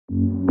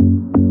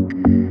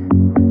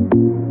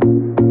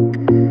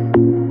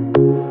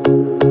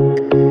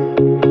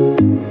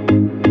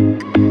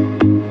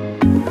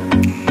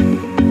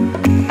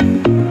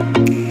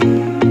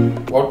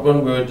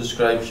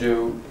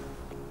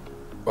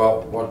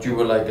what you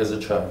were like as a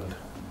child?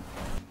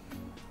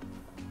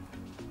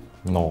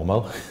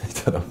 Normal,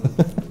 I don't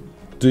know.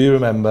 Do you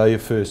remember your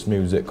first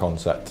music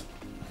concert?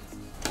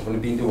 I've only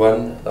been to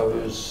one, that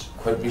was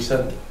quite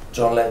recent.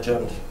 John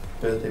Legend,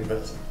 birthday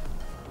present.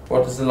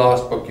 What is the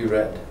last book you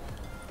read?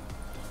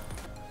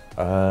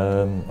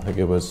 I think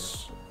it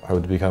was How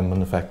to Become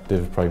an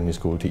Effective Primary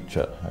School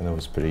Teacher, and it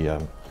was pretty, I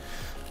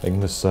think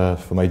it was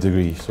for my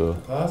degree, so...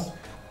 Pass?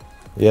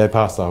 Yeah, I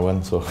passed that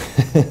one, so...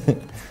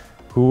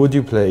 Who would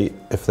you play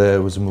if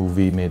there was a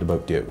movie made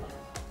about you?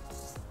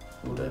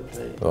 Who would I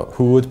play? Oh,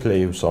 who would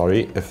play you,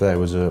 sorry, if there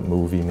was a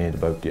movie made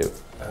about you?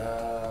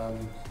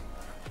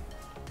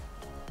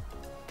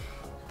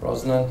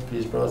 Brosnan,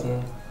 Pierce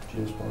Brosnan,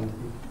 James Bond.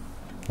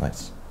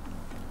 Nice.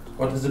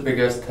 What is the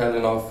biggest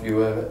telling off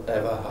you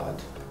ever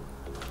had?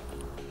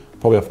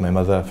 Probably off my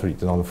mother for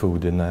eating all the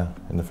food in the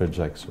fridge,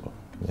 like, so,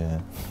 yeah.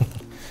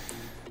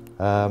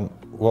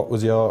 What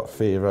was your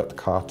favourite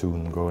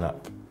cartoon growing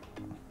up?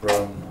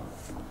 Brown,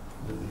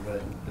 Little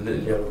Red,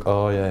 Little Yellow.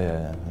 Oh,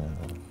 yeah.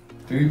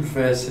 Do you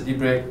prefer city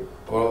break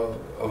or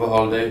of a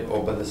holiday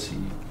or by the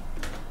sea?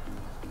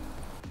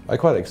 I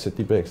quite like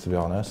city breaks, to be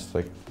honest,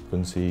 like, go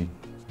and see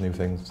new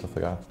things and stuff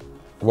like that.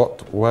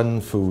 What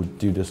one food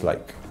do you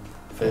dislike?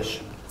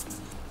 Fish.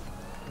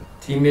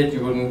 Teammate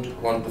you wouldn't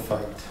want to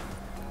fight?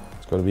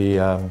 It's got to be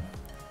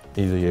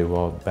either you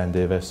or Ben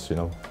Davies, you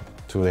know,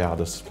 two of the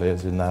hardest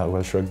players in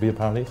Welsh rugby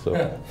apparently. So,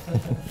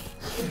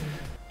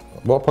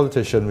 what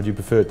politician would you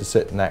prefer to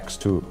sit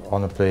next to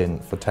on a plane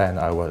for 10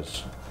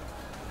 hours?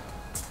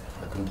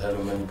 I couldn't tell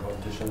how many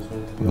politicians,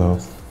 mate, to be No.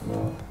 honest.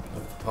 No,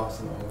 I've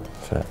passed an hour.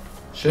 Fair.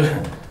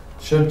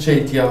 Should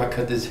JTR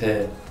cut his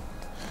hair?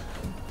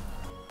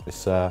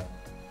 It's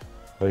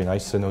very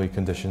nice. I know he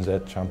conditions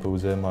it,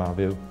 shampoos him, what have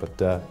you,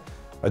 but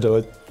I don't know,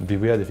 it'd be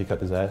weird if he cut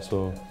his hair,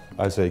 so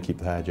I'd say keep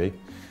the hair, Jay.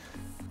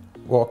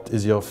 What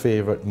is your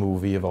favourite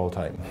movie of all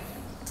time?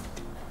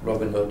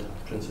 Robin Hood,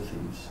 Prince of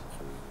Thieves.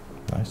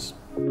 Nice.